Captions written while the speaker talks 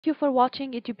you for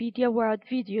watching Edupedia Word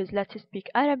Videos Let's Speak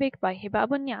Arabic by Hiba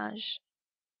and Niaj.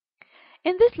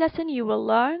 In this lesson you will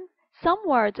learn some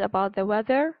words about the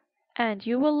weather and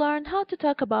you will learn how to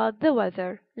talk about the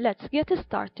weather. Let's get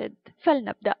started.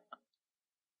 فلنبدأ.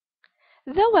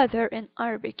 The weather in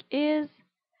Arabic is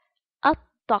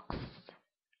At-Taqs.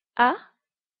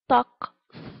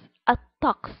 A-Taq-S.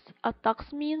 At-Taqs.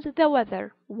 At-Taqs means the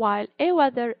weather, while a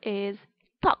weather is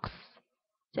Taqs.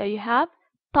 So you have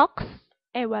Taqs,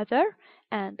 a weather,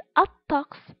 and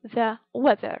At-Taqs, the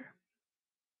weather.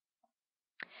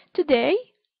 Today,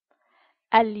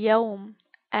 اليوم.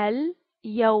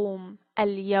 اليوم.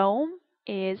 اليوم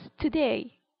is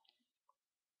today.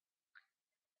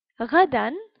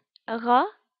 غدا.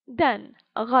 غدا.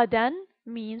 غدا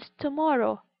means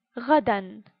tomorrow.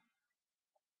 غدا.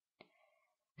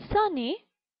 Sunny.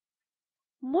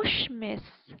 Mushmis.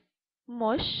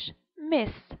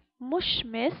 Mush-Mis.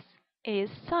 Mush-Mis is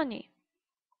sunny.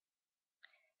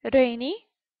 Rainy.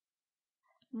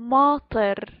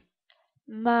 Maa-tir.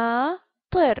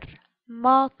 Maa-tir.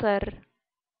 Maatir.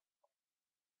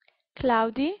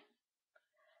 Cloudy.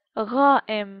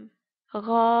 Ghaa'em.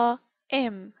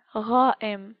 Ghaa'em.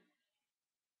 Ghaa'em.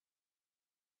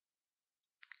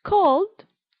 Cold.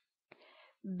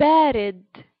 Baa-Rid.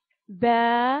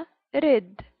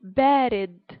 Baa-Rid.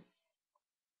 Baa-Rid.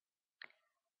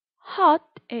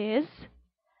 Hot is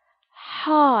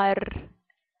Haar.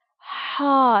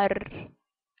 Haar.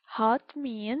 Hot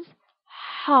means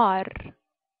Haar.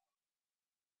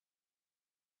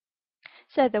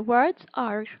 So the words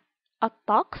are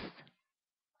At-Taqs,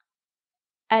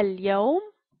 اليوم,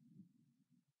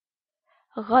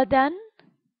 غدا,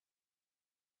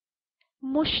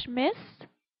 Mushmis,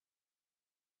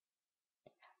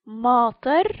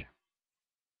 Maatir,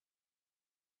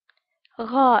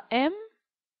 Ghaa'em,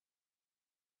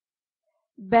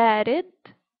 Baa-Rid,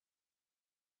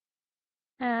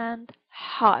 and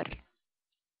Haar.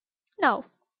 Now,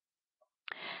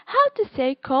 how to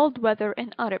say cold weather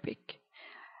in Arabic?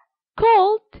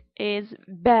 Cold is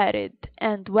Baa-Rid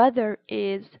and weather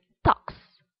is Taqs.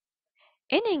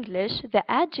 In English, the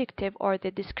adjective or the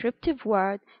descriptive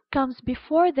word comes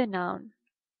before the noun,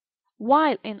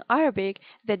 while in Arabic,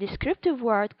 the descriptive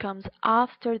word comes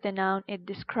after the noun it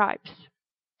describes.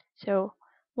 So,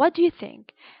 what do you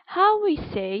think? How we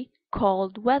say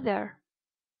cold weather?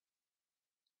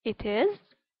 It is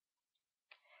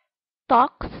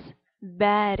Taqs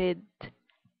Baarid.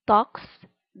 Taqs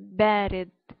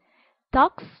Baarid.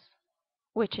 Taqs,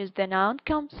 which is the noun,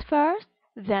 comes first,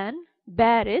 then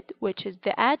Baarid, which is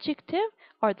the adjective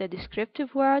or the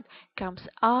descriptive word, comes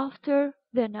after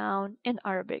the noun in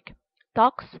Arabic.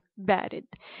 Taqs Baarid.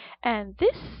 And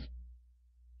this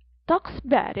Taqs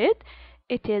Baarid,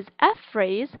 it is a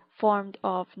phrase formed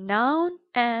of noun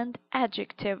and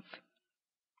adjective.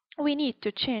 We need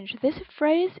to change this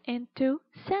phrase into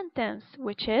sentence,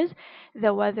 which is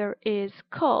the weather is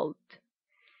cold.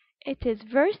 It is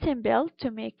very simple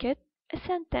to make it a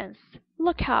sentence.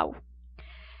 Look how.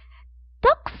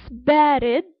 Taqs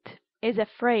Baarid is a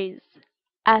phrase.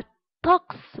 At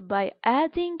Taqs, by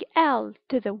adding L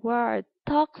to the word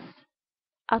Taqs,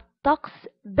 At Taqs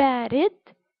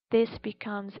Baarid, this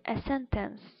becomes a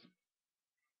sentence.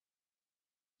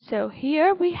 So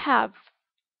here we have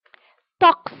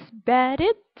Taqs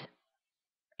Baarid,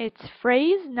 it's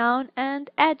phrase, noun, and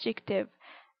adjective.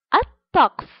 At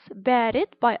Taqs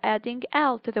Baarid, by adding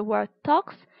L to the word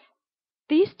Taqs,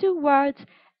 these two words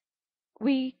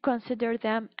we consider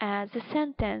them as a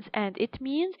sentence and it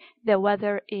means the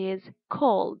weather is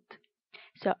cold.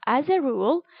 So as a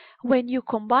rule, when you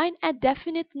combine a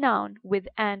definite noun with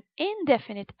an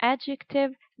indefinite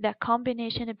adjective, the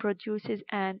combination produces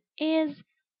an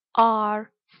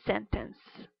is/are sentence.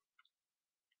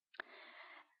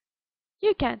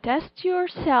 You can test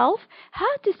yourself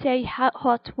how to say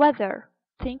hot weather.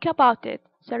 Think about it.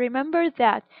 So remember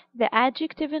that the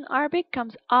adjective in Arabic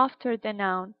comes after the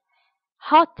noun.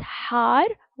 Hot, Haar,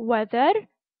 weather,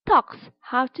 Taqs.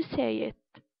 How to say it?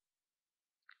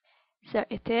 So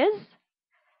it is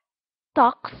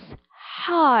Taqs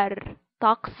Haar.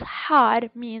 Taqs Haar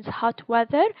means hot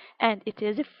weather and it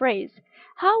is a phrase.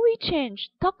 How we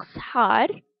change Taqs Haar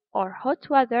or hot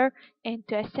weather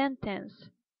into a sentence?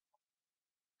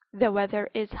 The weather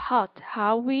is hot.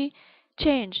 How we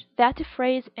change that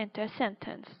phrase into a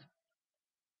sentence?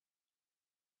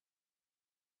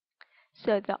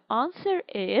 So the answer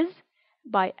is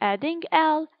by adding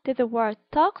L to the word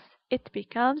Taqs, it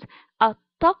becomes a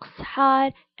Taqs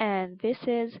Haar and this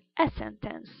is a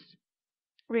sentence.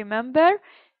 Remember,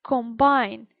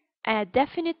 combine a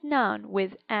definite noun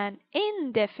with an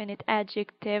indefinite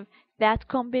adjective. That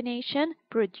combination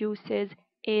produces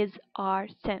is our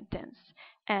sentence.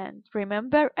 And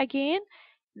remember again,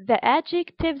 the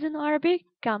adjectives in Arabic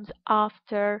comes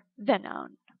after the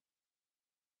noun.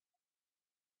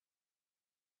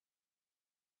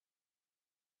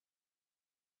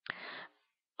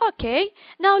 Okay,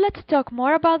 now let's talk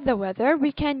more about the weather.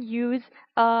 We can use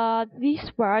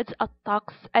these words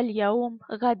الطقس, اليوم,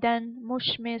 غدا,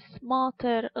 مشمس,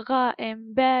 ماطر,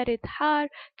 غائم, بارد, حار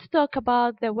to talk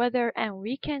about the weather, and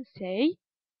we can say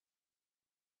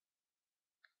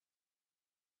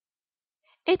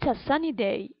it's a sunny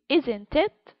day, isn't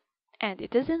it? And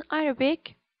it is in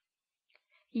Arabic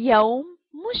يوم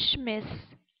مشمس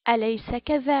أليس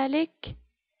كذلك?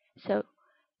 So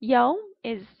يوم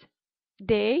is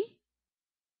day,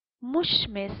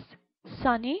 مشمس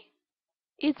sunny,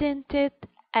 isn't it?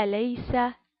 أليس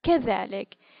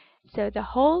كذلك? So the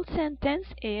whole sentence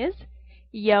is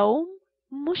يوم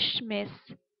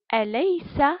مشمس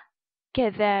أليس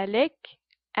كذلك؟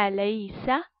 أليس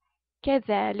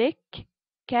كذلك؟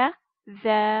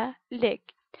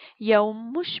 كذلك.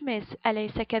 يوم مشمس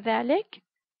أليس كذلك?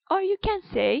 Or you can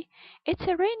say it's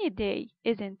a rainy day,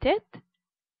 isn't it?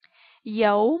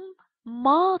 يوم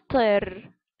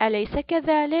ماطر أليس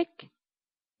كذلك؟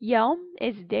 يوم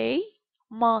is day,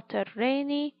 ماطر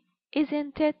rainy,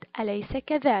 isn't it? أليس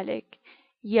كذلك؟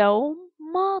 يوم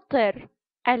ماطر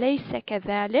أليس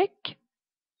كذلك؟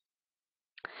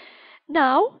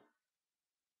 Now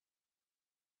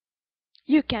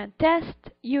you can test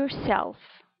yourself.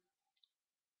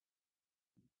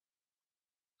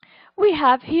 We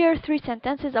have here 3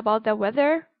 sentences about the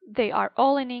weather. They are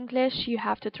all in English. You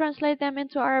have to translate them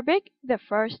into Arabic. The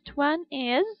first one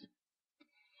is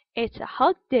it's a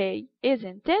hot day,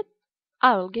 isn't it?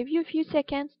 I will give you a few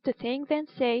seconds to think, then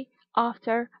say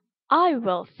after I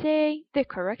will say the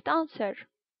correct answer.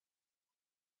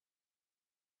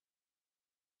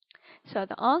 So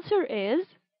the answer is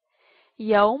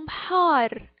يوم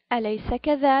حار أليس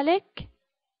كذلك?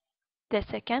 The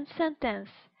second sentence,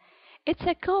 it's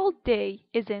a cold day,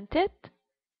 isn't it?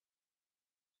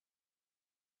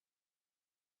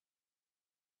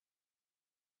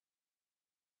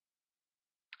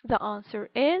 The answer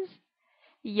is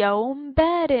يوم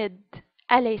بارد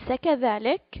أليس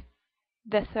كذلك?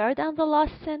 The third and the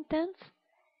last sentence,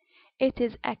 it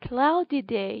is a cloudy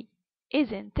day,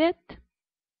 isn't it?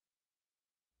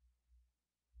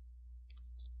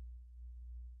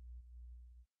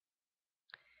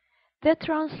 The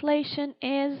translation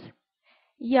is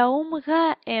يوم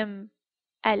غائم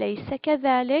أليس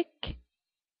كذلك?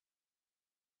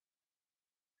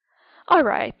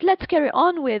 Alright, let's carry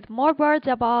on with more words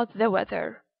about the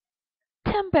weather.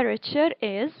 Temperature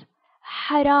is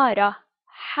حرارة.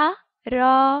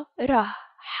 حرارة.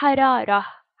 حرارة.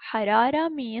 حرارة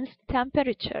means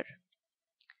temperature.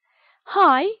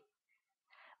 High,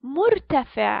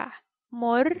 مرتفع.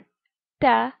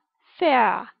 مرتفع.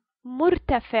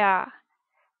 مرتفع.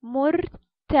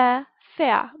 مرتفع.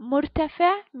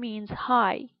 مرتفع means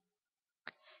high.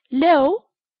 Low,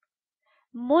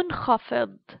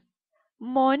 منخفض.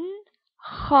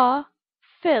 منخفض.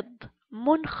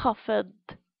 منخفض.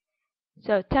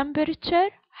 So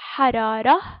temperature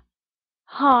حرارة,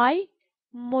 high,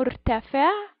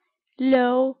 مرتفع,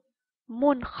 low,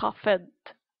 منخفض.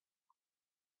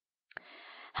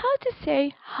 How to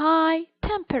say high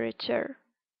temperature?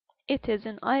 It is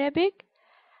in Arabic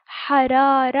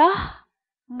حرارة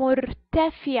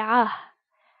مرتفعة.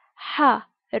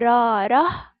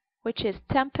 حرارة, which is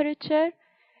temperature,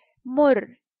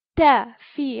 مرتفعة,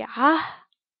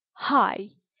 high.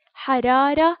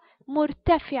 حرارة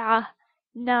مرتفعة,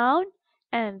 noun,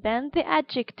 and then the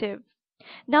adjective.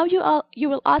 Now you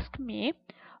will ask me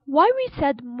why we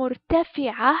said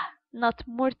مرتفعة, not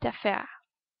مرتفع.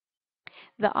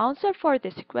 The answer for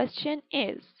this question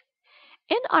is,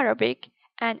 in Arabic,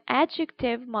 an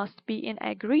adjective must be in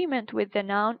agreement with the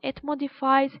noun it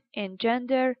modifies in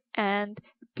gender and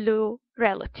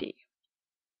plurality.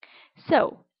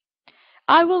 So,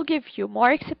 I will give you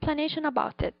more explanation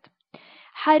about it.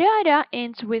 حرارة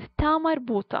ends with تا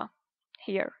مربوطة.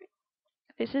 Here,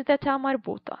 this is the تا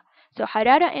مربوطة. So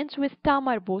حرارة ends with تا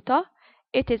مربوطة.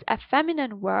 It is a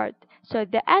feminine word, so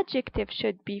the adjective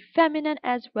should be feminine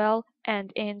as well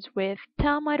and ends with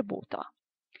تا مربوطة.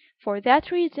 For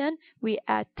that reason, we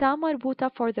add تا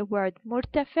مربوطة for the word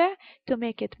مرتفع to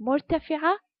make it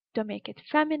مرتفعة, to make it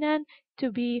feminine,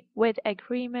 to be with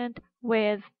agreement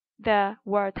with the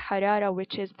word حرارة,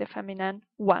 which is the feminine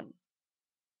one.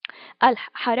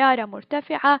 الحرارة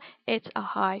مرتفعة, it's a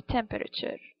high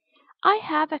temperature. I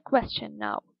have a question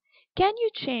now. Can you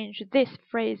change this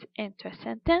phrase into a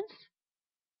sentence?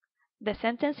 The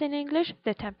sentence in English,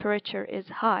 the temperature is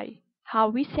high. how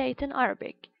we say it in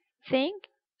Arabic. Think,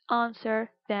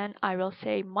 answer, then I will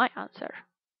say my answer.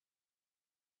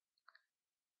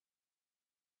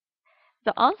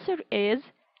 The answer is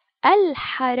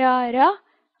الحرارة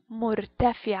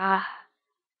مرتفعة.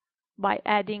 By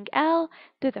adding L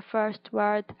to the first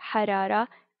word حرارة,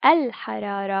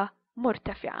 الحرارة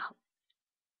مرتفعة.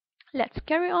 Let's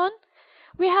carry on.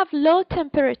 We have low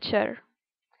temperature.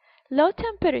 Low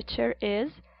temperature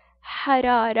is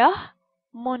حرارة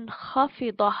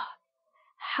منخفضة.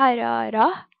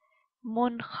 حرارة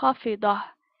منخفضة.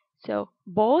 So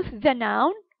both the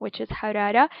noun, which is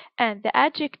حرارة, and the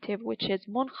adjective, which is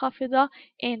منخفضة,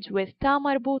 ends with تا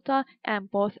مربوطة, and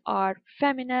both are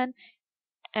feminine.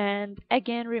 And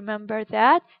again, remember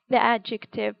that the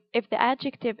adjective, if the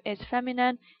adjective is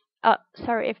feminine,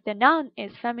 if the noun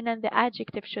is feminine, the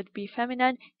adjective should be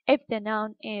feminine. If the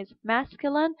noun is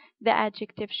masculine, the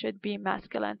adjective should be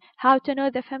masculine. How to know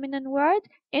the feminine word?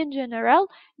 In general,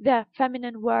 the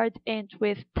feminine word ends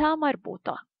with ta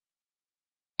marbuta.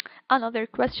 Another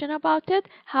question about it,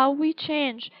 how we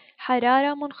change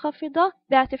حرارة منخفضة,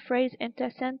 that phrase, into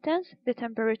a sentence, the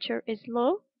temperature is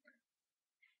low.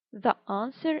 The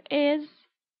answer is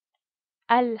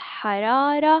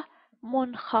الحرارة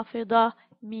منخفضة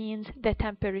means the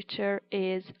temperature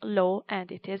is low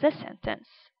and it is a sentence.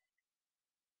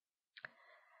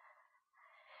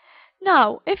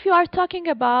 Now, if you are talking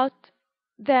about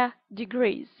the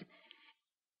degrees,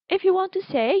 if you want to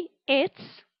say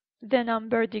it's the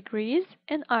number degrees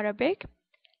in Arabic,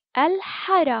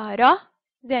 الحرارة,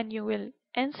 then you will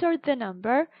insert the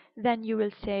number, then you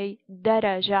will say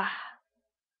درجة.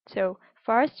 So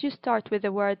first you start with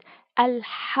the word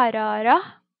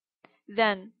الحرارة,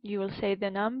 then you will say the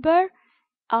number.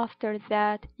 After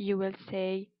that you will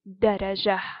say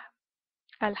درجة.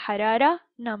 الحرارة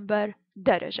number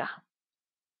درجة.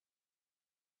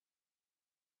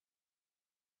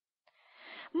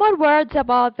 More words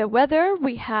about the weather.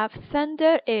 We have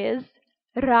thunder is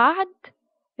رعد.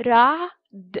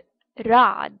 رعد.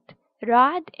 رعد.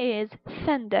 رعد is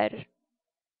thunder.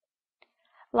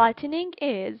 Lightning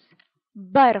is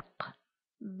برق.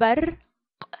 برق.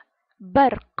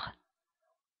 برق.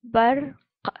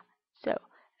 برق. So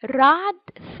رعد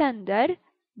thunder,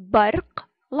 برق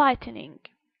lightning.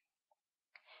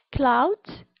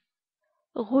 Clouds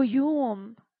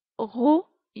غيوم.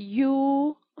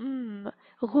 غيوم.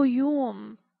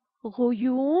 غيوم.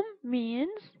 غيوم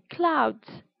means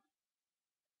clouds.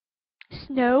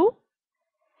 Snow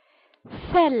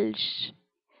ثلج.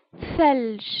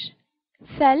 ثلج.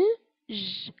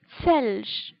 ثلج.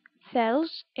 ثلج.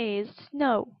 ثلج is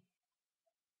snow.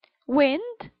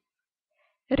 Wind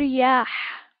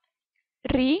رياح.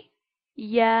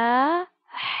 رياح.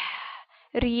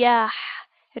 رياح.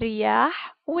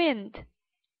 رياح wind.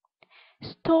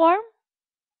 Storm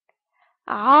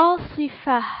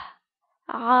عاصفة.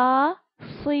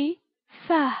 عاصفة.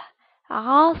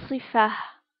 عاصفة.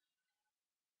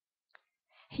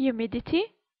 Humidity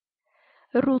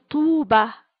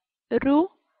رطوبة.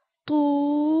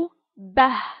 رطوبة.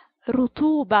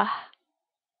 رطوبة.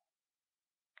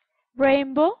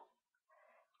 Rainbow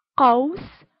قوس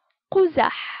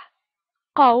قزح.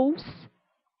 قوس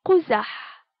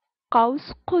قزح.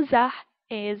 قوس قزح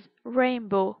is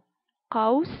rainbow.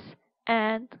 قوس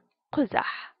and قزح.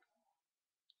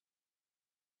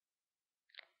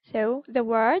 So the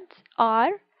words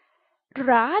are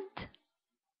رعد,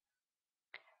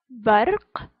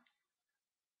 برق,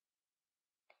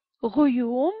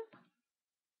 غيوم,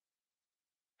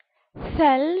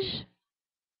 ثلج,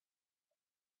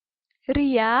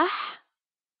 رياح,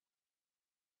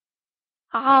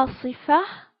 عاصفة,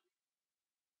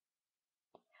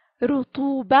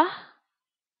 رطوبة,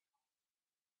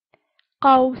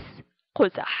 قوس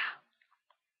قزح.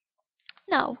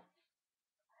 Now,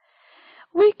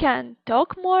 we can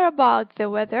talk more about the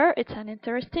weather. It's an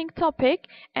interesting topic,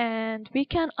 and we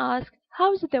can ask,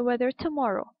 how's the weather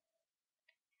tomorrow?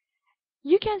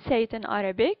 You can say it in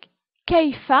Arabic,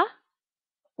 كيف,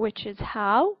 which is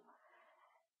how.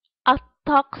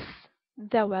 الطقس,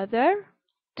 the weather.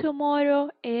 Tomorrow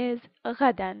is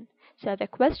غدا. So the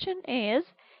question is,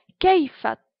 كيف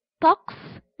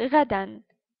الطقس غدا?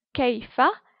 كيف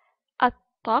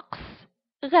الطقس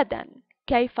غدا?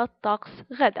 كيف الطقس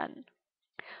غدا?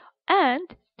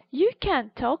 And you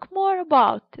can talk more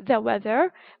about the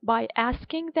weather by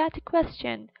asking that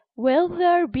question, will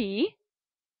there be?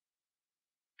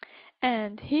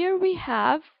 And here we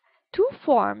have two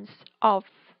forms of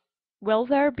will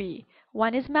there be.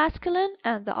 One is masculine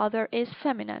and the other is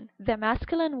feminine. The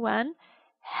masculine one,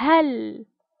 هل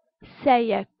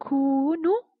سيكون.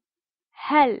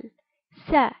 هل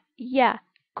سيكون.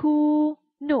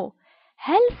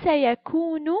 هل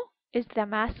سيكون is the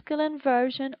masculine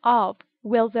version of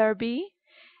will there be.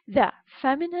 The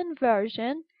feminine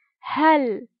version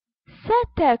هل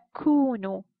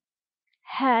ستكون.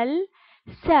 هل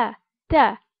ستكون.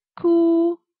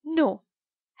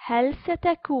 هل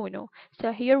ستكون.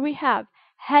 So here we have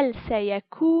هل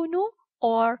سيكون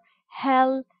or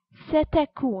هل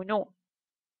ستكون.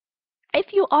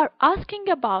 If you are asking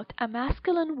about a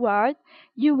masculine word,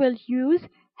 you will use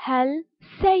هل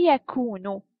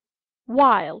سيكون.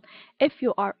 While if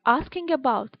you are asking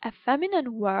about a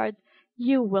feminine word,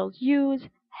 you will use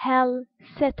هل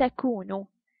ستكون.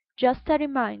 Just a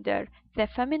reminder, the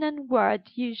feminine word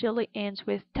usually ends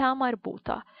with تا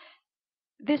مربوطة.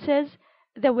 This is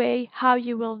the way how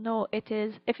you will know if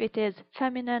it is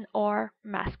feminine or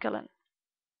masculine.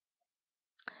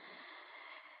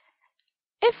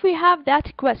 If we have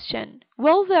that question,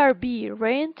 will there be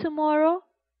rain tomorrow?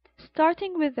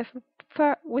 Starting with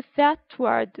that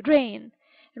word rain.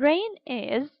 Rain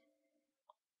is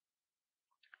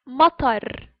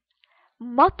maa-tir.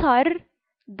 Maa-tir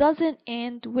doesn't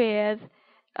end with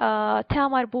تا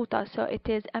مربوطة, so it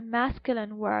is a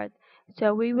masculine word.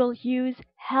 So we will use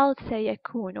هل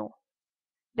سيكون.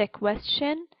 The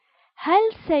question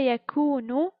هل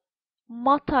سيكون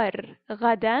مطر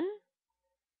غدا?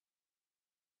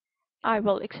 I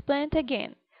will explain it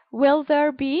again. Will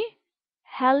there be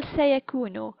هل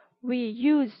سيكون. We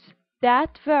use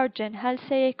that version هل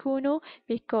سيكون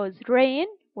because rain,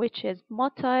 which is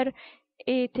مطر,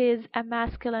 it is a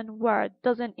masculine word,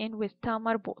 doesn't end with تا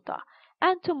مربوطة.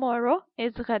 And tomorrow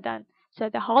is غدا. So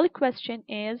the whole question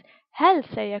is هل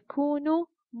سيكون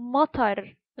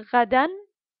مطر غدا?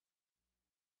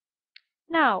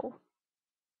 Now,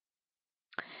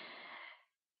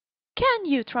 can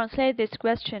you translate this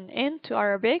question into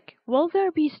Arabic? Will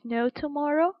there be snow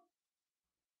tomorrow?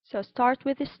 So start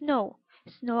with the snow.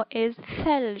 Snow is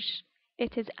ثلج.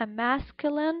 It is a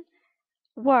masculine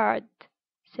word.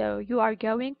 So you are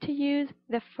going to use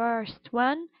the first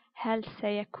one هل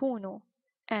سيكون.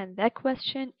 And the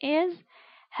question is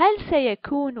هل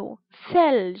سيكون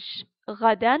ثلج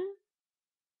غدا?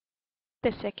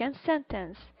 The second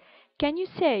sentence. Can you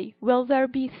say will there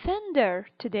be thunder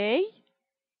today?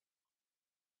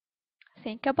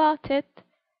 Think about it.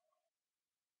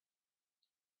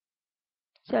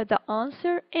 So the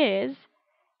answer is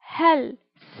هل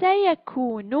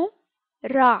سيكون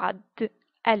رعد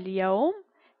اليوم.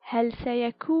 هل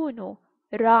سيكون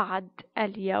رعد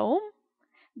اليوم.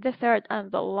 The third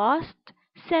and the last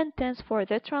sentence for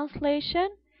the translation.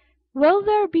 Will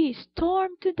there be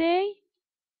storm today?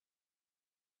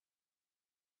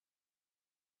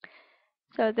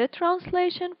 So the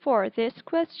translation for this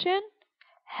question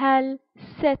هل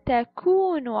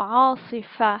ستكون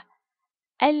عاصفة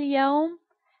اليوم.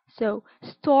 So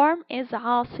storm is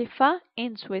عاصفة,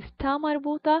 ends with تا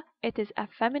مربوطة. It is a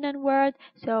feminine word,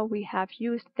 so we have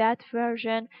used that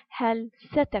version هل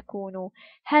ستكون.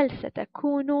 هل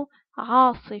ستكون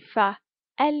عاصفة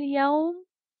اليوم.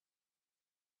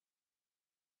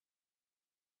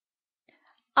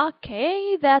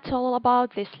 Okay, that's all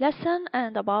about this lesson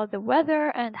and about the weather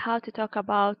and how to talk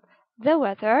about the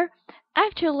weather.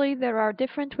 Actually, there are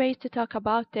different ways to talk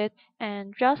about it,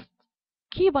 and just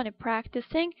keep on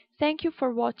practicing. Thank you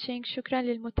for watching. شكرا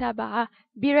للمتابعة.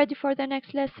 Be ready for the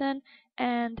next lesson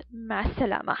and مع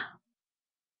السلامة.